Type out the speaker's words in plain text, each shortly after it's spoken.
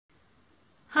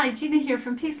Hi, Gina here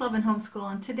from Peace, Love, and Homeschool,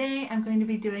 and today I'm going to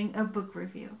be doing a book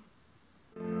review.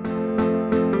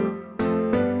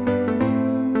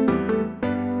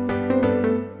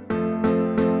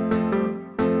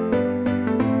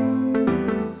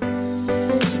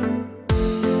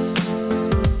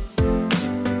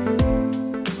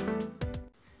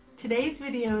 Today's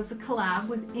video is a collab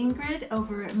with Ingrid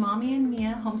over at Mommy and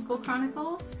Mia Homeschool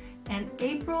Chronicles and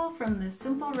April from The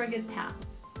Simple Rugged Path.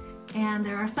 And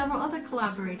there are several other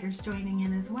collaborators joining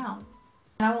in as well.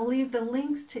 And I will leave the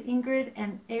links to Ingrid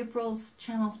and April's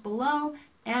channels below,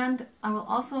 and I will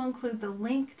also include the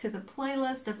link to the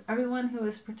playlist of everyone who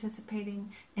is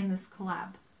participating in this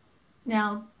collab.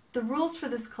 Now, the rules for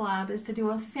this collab is to do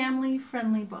a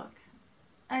family-friendly book.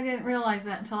 I didn't realize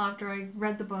that until after I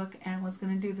read the book and was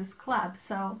going to do this collab.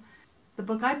 So the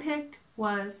book I picked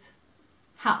was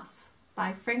House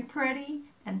by Frank Peretti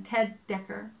and Ted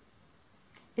Dekker.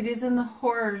 It is in the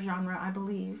horror genre, I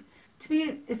believe. To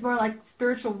me, it's more like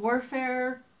spiritual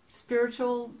warfare,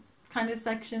 spiritual kind of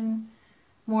section,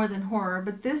 more than horror.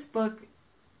 But this book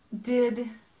did,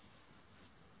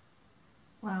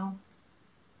 well,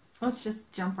 let's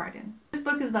just jump right in. This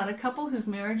book is about a couple whose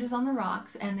marriage is on the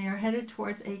rocks and they are headed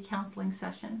towards a counseling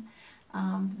session.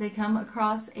 They come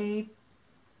across I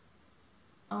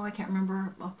can't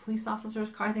remember, a police officer's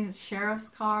car, I think it's a sheriff's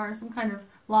car, some kind of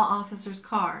law officer's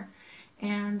car.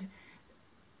 And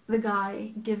the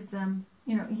guy gives them,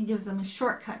 he gives them a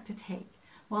shortcut to take.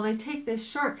 Well, they take this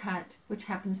shortcut, which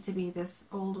happens to be this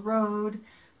old road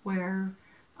where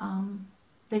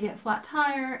they get flat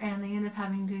tire and they end up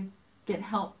having to get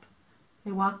help.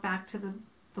 They walk back to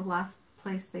the last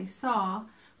place they saw,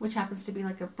 which happens to be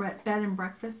like a bed and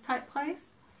breakfast type place.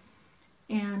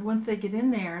 And once they get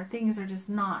in there, things are just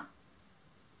not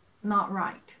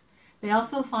right. They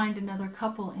also find another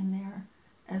couple in there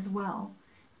as well,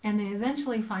 and they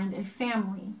eventually find a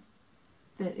family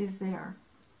that is there.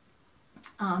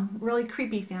 Really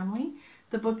creepy family.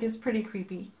 The book is pretty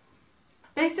creepy.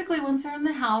 Basically, once they're in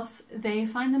the house, they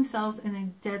find themselves in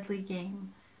a deadly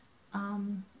game.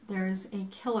 There's a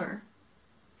killer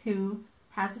who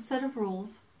has a set of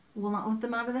rules, will not let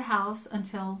them out of the house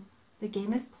until the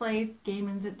game is played. Game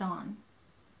ends at dawn.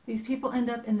 These people end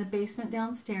up in the basement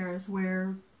downstairs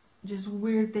where just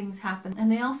weird things happen,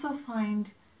 and they also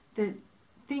find that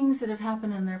things that have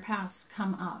happened in their past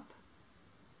come up.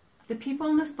 The people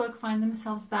in this book find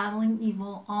themselves battling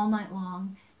evil all night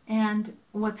long, and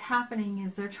what's happening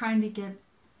is they're trying to get,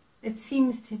 it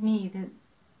seems to me that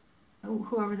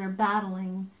whoever they're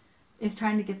battling is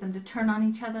trying to get them to turn on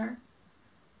each other.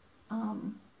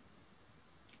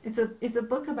 It's a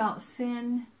book about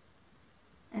sin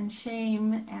and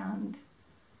shame, and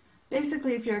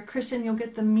basically, if you're a Christian, you'll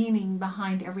get the meaning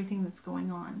behind everything that's going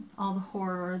on. All the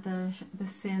horror, the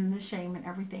sin, the shame, and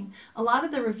everything. A lot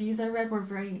of the reviews I read were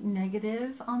very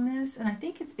negative on this, and I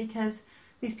think it's because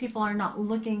these people are not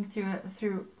looking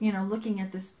looking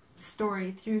at this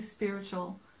story through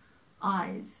spiritual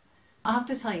eyes. I'll have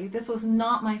to tell you, this was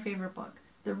not my favorite book.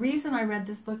 The reason I read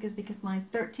this book is because my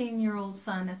 13-year-old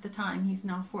son at the time, he's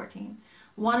now 14,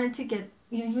 wanted to get,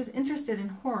 he was interested in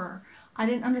horror. I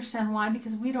didn't understand why,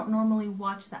 because we don't normally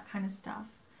watch that kind of stuff.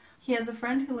 He has a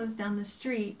friend who lives down the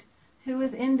street who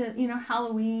is into,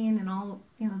 Halloween and all,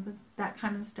 that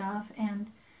kind of stuff,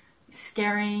 and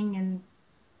scaring, and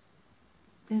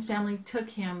his family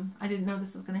took him. I didn't know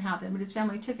this was going to happen, but his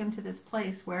family took him to this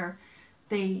place where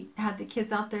they had the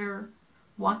kids out there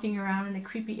walking around in a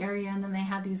creepy area, and then they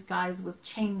had these guys with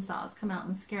chainsaws come out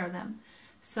and scare them.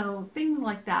 So things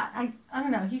like that. I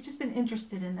don't know, he's just been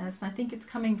interested in this, and I think it's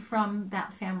coming from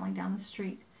that family down the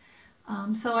street.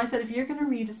 So I said, if you're going to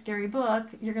read a scary book,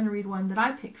 you're going to read one that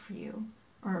I pick for you,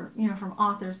 or, from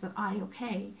authors that I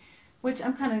okay, which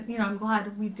I'm kind of, I'm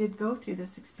glad we did go through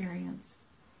this experience.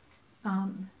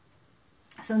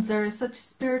 Since there is such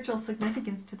spiritual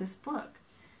significance to this book.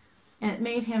 And it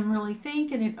made him really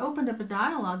think, and it opened up a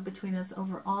dialogue between us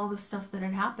over all the stuff that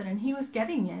had happened, and he was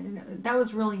getting it, and that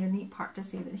was really a neat part to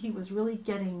see, that he was really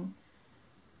getting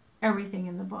everything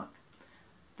in the book.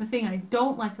 The thing I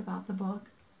don't like about the book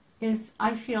is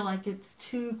I feel like it's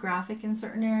too graphic in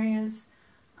certain areas.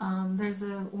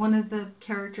 One of the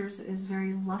characters is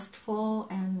very lustful,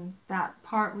 and that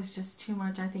part was just too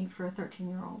much, I think, for a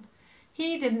 13-year-old.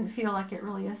 He didn't feel like it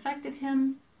really affected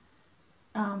him.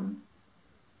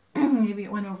 Maybe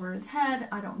it went over his head,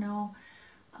 I don't know,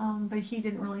 but he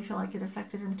didn't really feel like it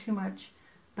affected him too much.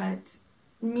 But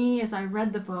me, as I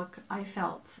read the book, I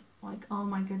felt like, oh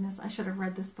my goodness, I should have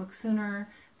read this book sooner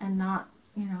and not,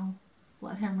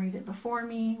 let him read it before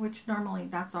me, which normally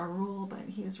that's our rule, but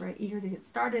he was very eager to get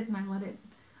started, and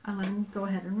I let him go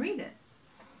ahead and read it.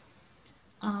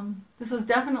 This was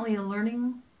definitely a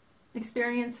learning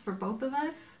experience for both of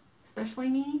us, especially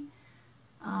me.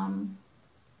 I'm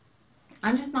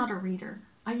just not a reader.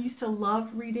 I used to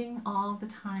love reading all the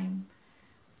time.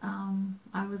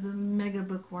 I was a mega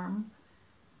bookworm.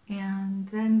 And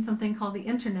then something called the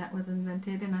internet was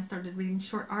invented, and I started reading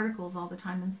short articles all the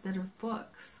time instead of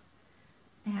books.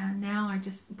 And now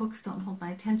books don't hold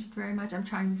my attention very much. I'm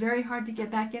trying very hard to get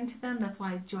back into them. That's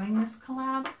why I joined this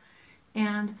collab.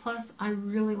 And plus, I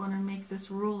really want to make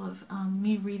this rule of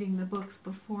me reading the books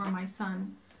before my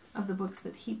son, of the books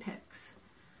that he picks.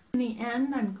 In the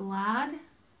end, I'm glad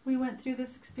we went through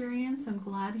this experience. I'm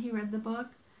glad he read the book.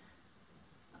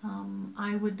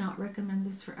 I would not recommend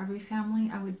this for every family.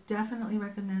 I would definitely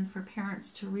recommend for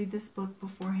parents to read this book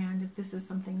beforehand if this is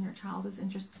something your child is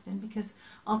interested in, because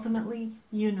ultimately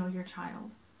you know your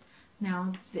child.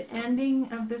 Now, the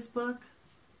ending of this book,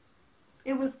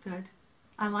 it was good.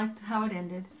 I liked how it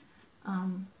ended.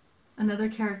 Another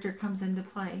character comes into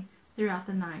play throughout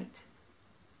the night.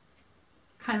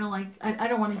 Kind of like, I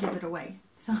don't want to give it away,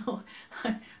 so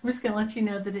I'm just going to let you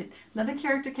know that another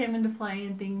character came into play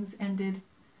and things ended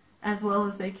as well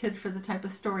as they could for the type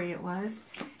of story it was.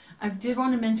 I did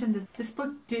want to mention that this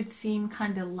book did seem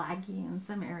kind of laggy in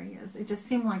some areas. It just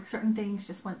seemed like certain things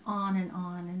just went on,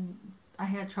 and I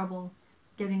had trouble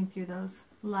getting through those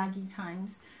laggy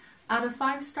times. Out of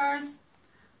 5 stars,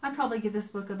 I'd probably give this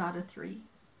book about a 3.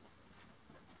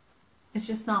 It's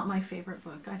just not my favorite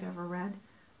book I've ever read.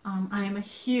 I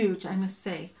must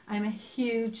say, I'm a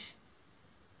huge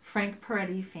Frank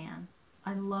Peretti fan.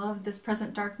 I love This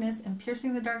Present Darkness and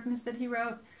Piercing the Darkness that he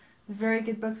wrote. Very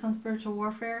good books on spiritual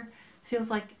warfare.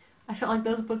 I felt like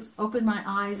those books opened my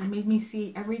eyes and made me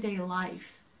see everyday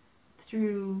life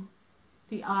through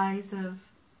the eyes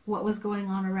of what was going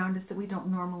on around us that we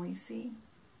don't normally see.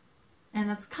 And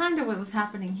that's kind of what was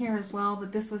happening here as well,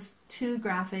 but this was too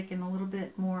graphic and a little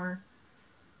bit more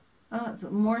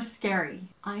scary.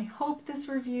 I hope this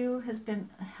review has been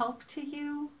a help to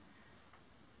you.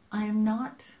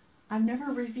 I've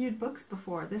never reviewed books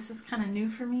before. This is kind of new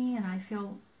for me, and I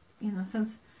feel,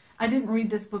 since I didn't read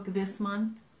this book this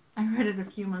month, I read it a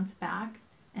few months back,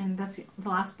 and that's the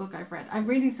last book I've read. I'm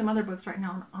reading some other books right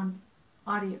now on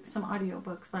audio, some audio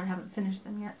books, but I haven't finished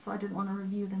them yet, so I didn't want to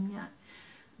review them yet.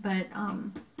 But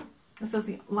this was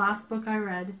the last book I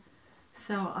read,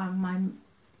 so I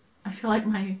feel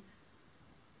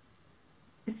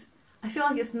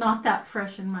like it's not that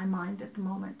fresh in my mind at the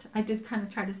moment. I did kind of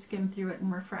try to skim through it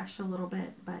and refresh a little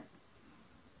bit, but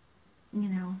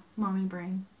mommy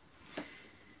brain.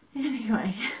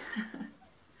 Anyway,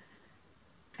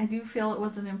 I do feel it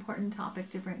was an important topic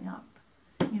to bring up.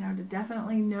 To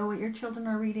definitely know what your children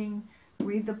are reading.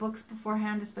 Read the books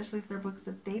beforehand, especially if they're books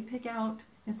that they pick out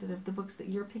instead of the books that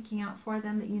you're picking out for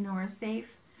them that you know are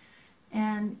safe.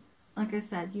 And like I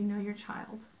said, you know your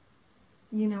child.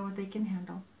 You know what they can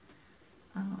handle.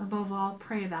 Above all,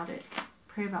 pray about it.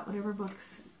 Pray about whatever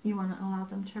books you want to allow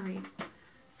them to read.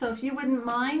 So if you wouldn't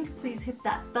mind, please hit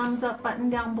that thumbs up button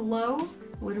down below.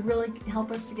 It would really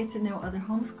help us to get to know other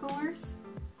homeschoolers.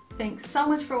 Thanks so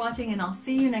much for watching, and I'll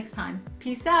see you next time.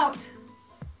 Peace out!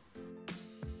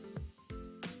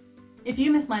 If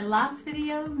you missed my last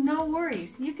video, no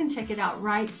worries. You can check it out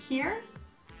right here.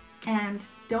 And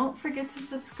don't forget to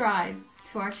subscribe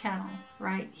to our channel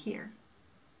right here.